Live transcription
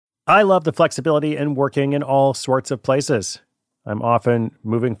I love the flexibility in working in all sorts of places. I'm often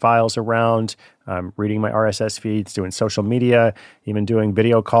moving files around, reading my RSS feeds, doing social media, even doing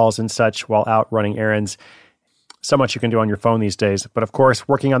video calls and such while out running errands. So much you can do on your phone these days. But of course,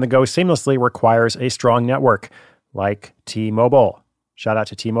 working on the go seamlessly requires a strong network, like T-Mobile. Shout out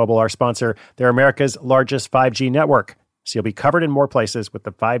to T-Mobile, our sponsor. They're America's largest 5G network, so you'll be covered in more places with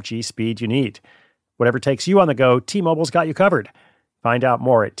the 5G speed you need. Whatever takes you on the go, T-Mobile's got you covered. Find out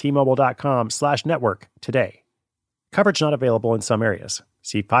more at T-Mobile.com/network today. Coverage not available in some areas.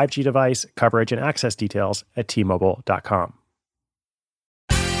 See 5G device, coverage, and access details at T-Mobile.com.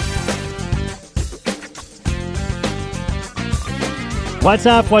 What's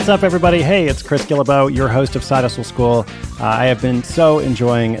up, everybody? Hey, it's Chris Guillebeau, your host of Side Hustle School. I have been so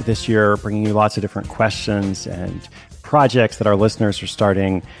enjoying this year bringing you lots of different questions and projects that our listeners are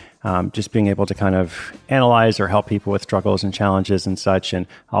starting, just being able to kind of analyze or help people with struggles and challenges and such, and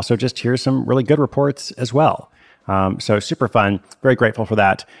also just hear some really good reports as well. So super fun. Very grateful for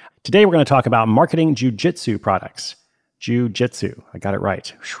that. Today, we're going to talk about marketing Jujitsu products. Jujitsu. I got it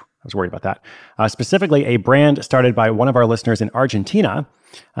right. Whew. I was worried about that. Specifically, a brand started by one of our listeners in Argentina.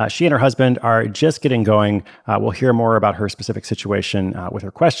 She and her husband are just getting going. We'll hear more about her specific situation with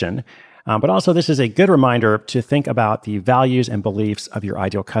her question. But also, this is a good reminder to think about the values and beliefs of your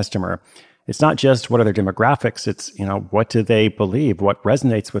ideal customer. It's not just what are their demographics. It's, what do they believe? What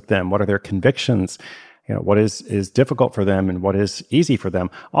resonates with them? What are their convictions? What is difficult for them and what is easy for them?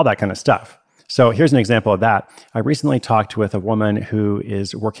 All that kind of stuff. So here's an example of that. I recently talked with a woman who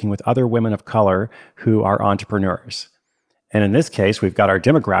is working with other women of color who are entrepreneurs. And in this case, we've got our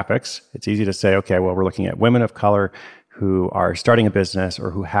demographics. It's easy to say, okay, well, we're looking at women of color who are starting a business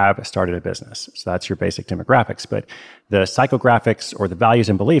or who have started a business. So that's your basic demographics. But the psychographics or the values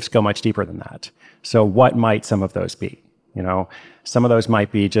and beliefs go much deeper than that. So what might some of those be? Some of those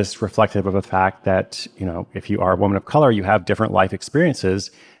might be just reflective of the fact that, if you are a woman of color, you have different life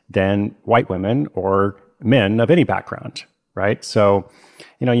experiences than white women or men of any background, right? So,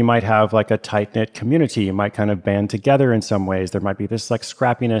 you might have like a tight-knit community. You might kind of band together in some ways. There might be this like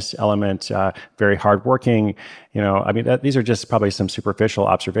scrappiness element, very hardworking. These are just probably some superficial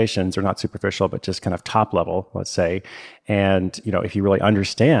observations, or not superficial, but just kind of top level, let's say. And, if you really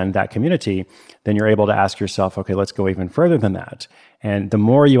understand that community, then you're able to ask yourself, okay, let's go even further than that. And the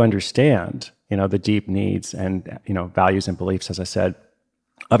more you understand, the deep needs and, values and beliefs, as I said,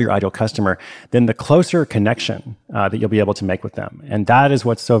 of your ideal customer, then the closer connection that you'll be able to make with them. And that is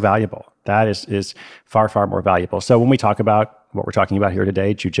what's so valuable. That is far, far more valuable. So when we talk about what we're talking about here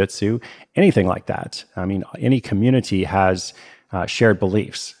today, jujitsu, anything like that, any community has shared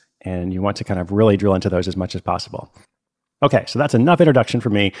beliefs, and you want to kind of really drill into those as much as possible. Okay, so that's enough introduction for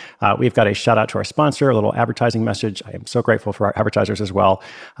me. We've got a shout out to our sponsor, a little advertising message. I am so grateful for our advertisers as well.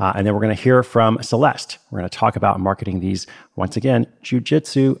 And then we're going to hear from Celeste. We're going to talk about marketing these, once again,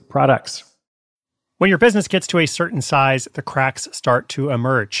 Jujitsu products. When your business gets to a certain size, the cracks start to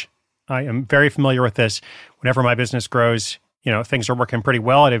emerge. I am very familiar with this. Whenever my business grows, things are working pretty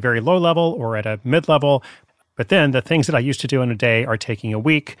well at a very low level or at a mid-level. But then the things that I used to do in a day are taking a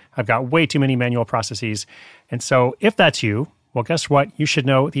week. I've got way too many manual processes. And so if that's you, well, guess what? You should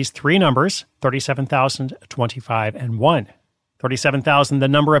know these three numbers, 37,000, 25, and 1. 37,000, the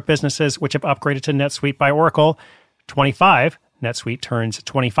number of businesses which have upgraded to NetSuite by Oracle. 25, NetSuite turns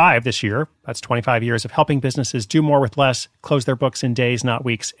 25 this year. That's 25 years of helping businesses do more with less, close their books in days, not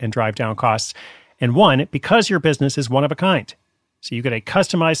weeks, and drive down costs. And 1, because your business is one of a kind. So you get a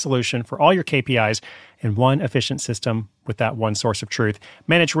customized solution for all your KPIs in one efficient system with that one source of truth.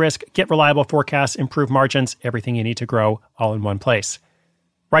 Manage risk, get reliable forecasts, improve margins, everything you need to grow all in one place.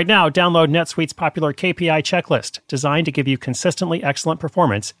 Right now, download NetSuite's popular KPI checklist, designed to give you consistently excellent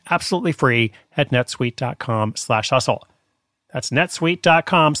performance, absolutely free at netsuite.com/hustle. That's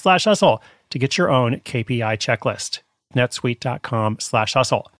netsuite.com/hustle to get your own KPI checklist.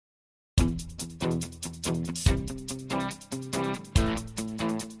 netsuite.com/hustle.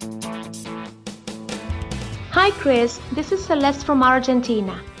 Hi Chris, this is Celeste from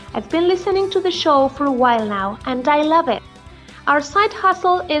Argentina. I've been listening to the show for a while now and I love it. Our side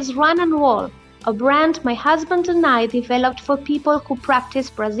hustle is Run and Roll, a brand my husband and I developed for people who practice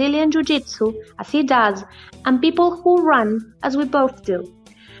Brazilian Jiu-Jitsu, as he does, and people who run, as we both do.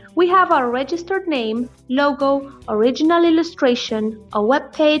 We have our registered name, logo, original illustration, a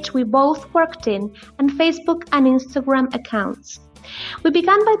web page we both worked in, and Facebook and Instagram accounts. We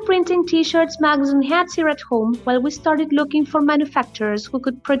began by printing t-shirts, mugs, and hats here at home while we started looking for manufacturers who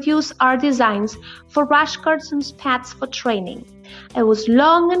could produce our designs for rash guards and pads for training. It was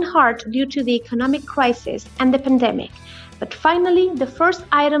long and hard due to the economic crisis and the pandemic, but finally the first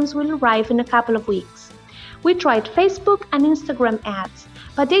items will arrive in a couple of weeks. We tried Facebook and Instagram ads,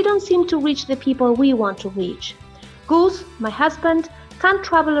 but they don't seem to reach the people we want to reach. Gus, my husband, can't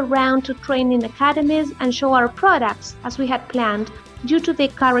travel around to train in academies and show our products as we had planned due to the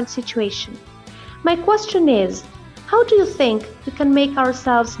current situation. My question is, how do you think we can make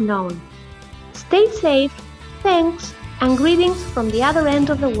ourselves known? Stay safe, thanks, and greetings from the other end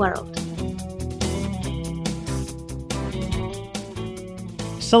of the world.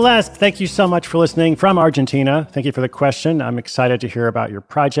 Celeste, thank you so much for listening from Argentina. Thank you for the question. I'm excited to hear about your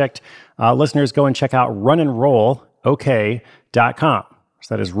project. Listeners, go and check out runandrollok.com.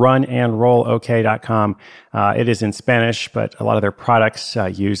 So that is runandrollok.com. It is in Spanish, but a lot of their products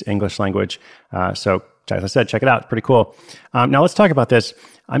use English language. So as I said, check it out. It's pretty cool. Now let's talk about this.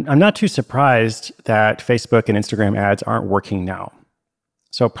 I'm not too surprised that Facebook and Instagram ads aren't working now.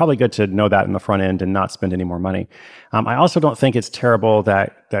 So probably good to know that in the front end and not spend any more money. I also don't think it's terrible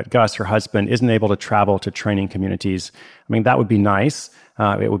that Gus, her husband, isn't able to travel to training communities. I mean, that would be nice.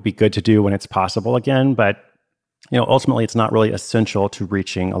 It would be good to do when it's possible again, but ultimately it's not really essential to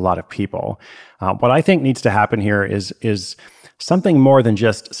reaching a lot of people. What I think needs to happen here is something more than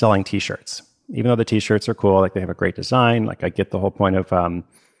just selling t-shirts. Even though the t-shirts are cool, like they have a great design, like I get the whole point of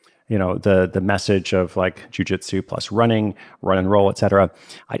the message of like Jujitsu plus running, run and roll, et cetera.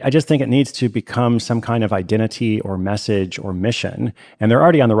 I just think it needs to become some kind of identity or message or mission. And they're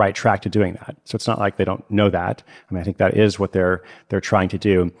already on the right track to doing that. So it's not like they don't know that. I mean, I think that is what they're trying to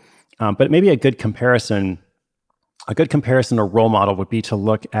do. But maybe a good comparison or role model would be to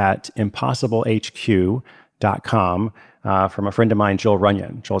look at impossiblehq.com from a friend of mine, Joel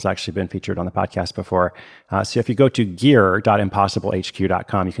Runyon. Joel's actually been featured on the podcast before. So if you go to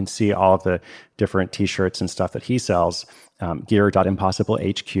gear.impossiblehq.com, you can see all of the different t-shirts and stuff that he sells,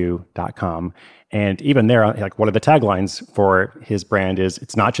 gear.impossiblehq.com. And even there, like one of the taglines for his brand is,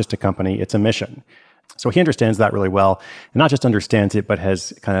 it's not just a company, it's a mission. So he understands that really well, and not just understands it, but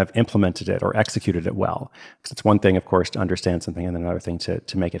has kind of implemented it or executed it well. Because it's one thing, of course, to understand something, and then another thing to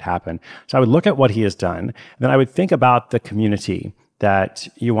make it happen. So I would look at what he has done, and then I would think about the community that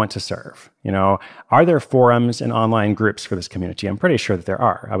you want to serve. Are there forums and online groups for this community? I'm pretty sure that there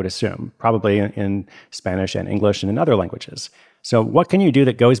are, I would assume, probably in Spanish and English and in other languages. So what can you do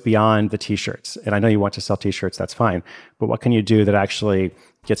that goes beyond the t-shirts? And I know you want to sell t-shirts, that's fine. But what can you do that actually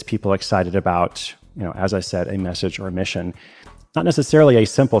gets people excited about, as I said, a message or a mission? Not necessarily a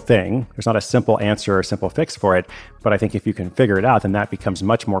simple thing. There's not a simple answer or a simple fix for it. But I think if you can figure it out, then that becomes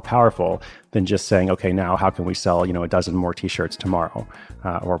much more powerful than just saying, okay, now how can we sell, a dozen more t-shirts tomorrow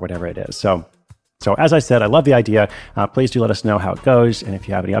or whatever it is. So as I said, I love the idea. Please do let us know how it goes. And if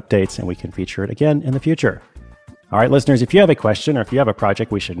you have any updates, and we can feature it again in the future. All right, listeners, if you have a question or if you have a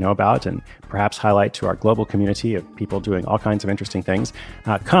project we should know about and perhaps highlight to our global community of people doing all kinds of interesting things,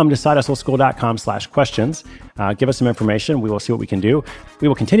 come to sidehustleschool.com/questions. Give us some information. We will see what we can do. We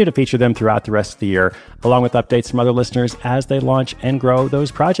will continue to feature them throughout the rest of the year, along with updates from other listeners as they launch and grow those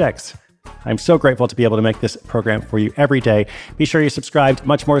projects. I'm so grateful to be able to make this program for you every day. Be sure you're subscribed.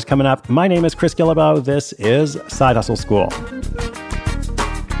 Much more is coming up. My name is Chris Guillebeau. This is Side Hustle School.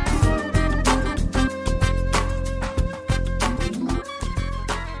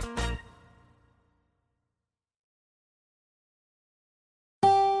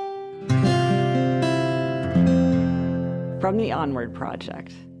 From the Onward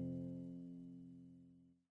Project.